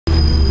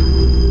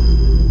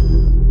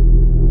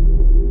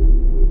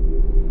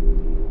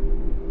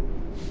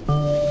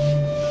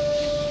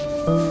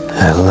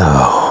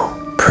Hello,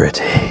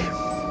 pretty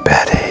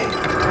Betty.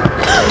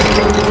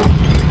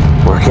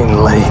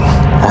 Working late,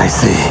 I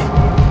see.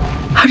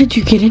 How did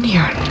you get in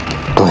here?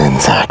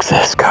 Glenn's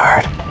access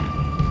card.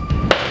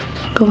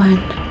 Glenn.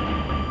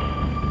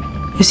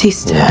 Is he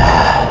still?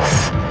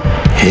 Yes.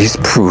 He's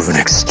proven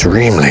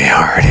extremely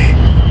hardy.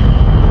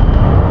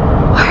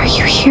 Why are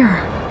you here?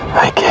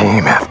 I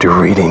came after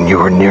reading you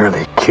were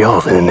nearly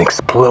killed in an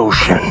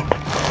explosion.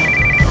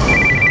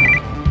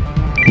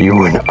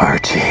 You and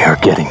Archie are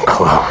getting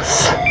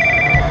close.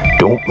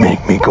 Don't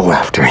make me go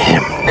after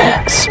him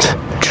next.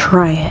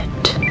 Try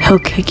it. He'll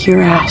kick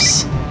your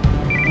ass.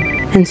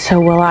 And so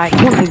will I.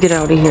 You want to get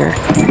out of here.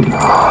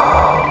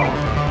 Oh,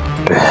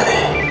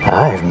 Betty,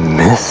 I've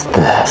missed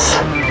this.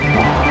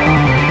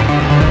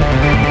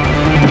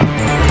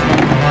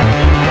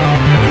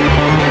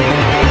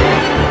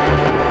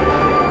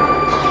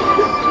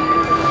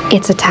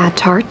 It's a tad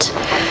tart.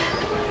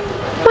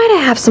 Might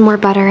I have some more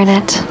butter in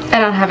it? I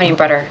don't have any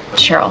butter,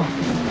 Cheryl.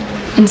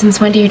 And since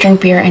when do you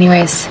drink beer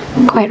anyways?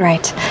 Quite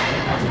right.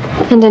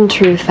 And in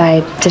truth,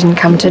 I didn't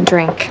come to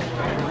drink.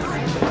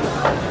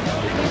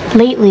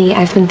 Lately,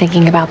 I've been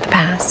thinking about the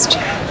past.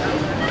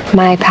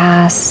 My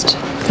past,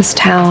 this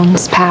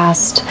town's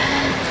past,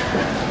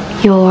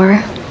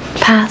 your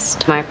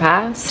past. My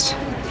past?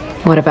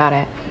 What about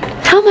it?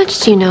 How much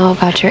do you know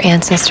about your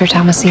ancestor,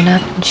 Thomasina?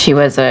 She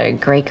was a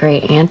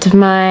great-great-aunt of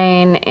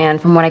mine, and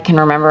from what I can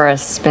remember, a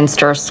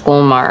spinster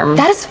schoolmarm.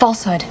 That is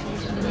falsehood.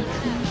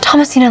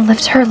 Thomasina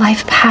lived her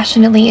life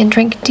passionately and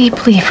drank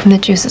deeply from the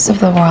juices of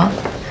the world.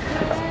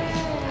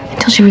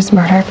 Until she was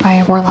murdered by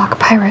a warlock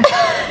pirate.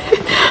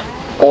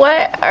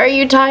 What are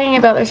you talking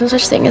about? There's no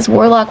such thing as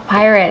warlock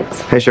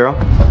pirates. Hey, Cheryl.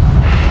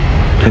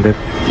 Hey, babe.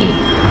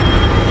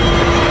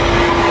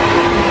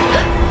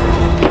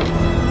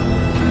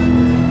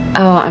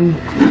 Oh, I'm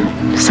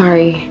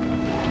sorry,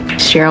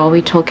 Cheryl.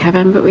 We told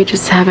Kevin, but we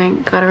just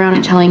haven't got around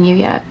to telling you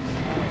yet.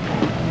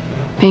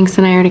 Fangs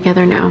and I are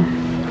together now.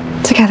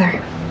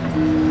 Together.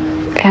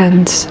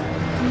 And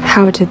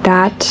how did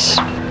that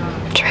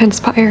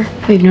transpire?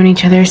 We've known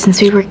each other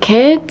since we were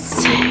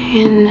kids,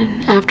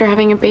 and after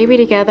having a baby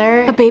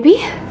together... A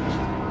baby?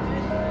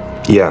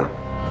 Yeah.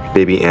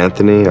 Baby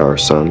Anthony, our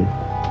son.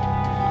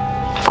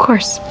 Of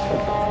course.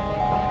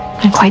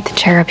 And quite the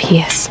cherub he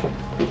is.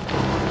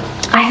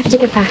 I have to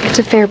get back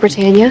to Fair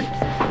Britannia.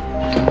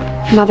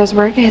 Mother's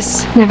work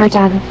is never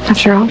done,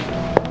 after all.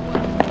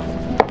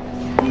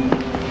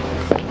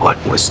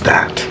 What was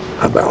that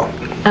about?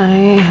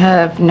 I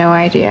have no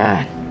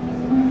idea.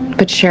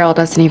 But Cheryl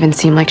doesn't even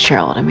seem like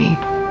Cheryl to me.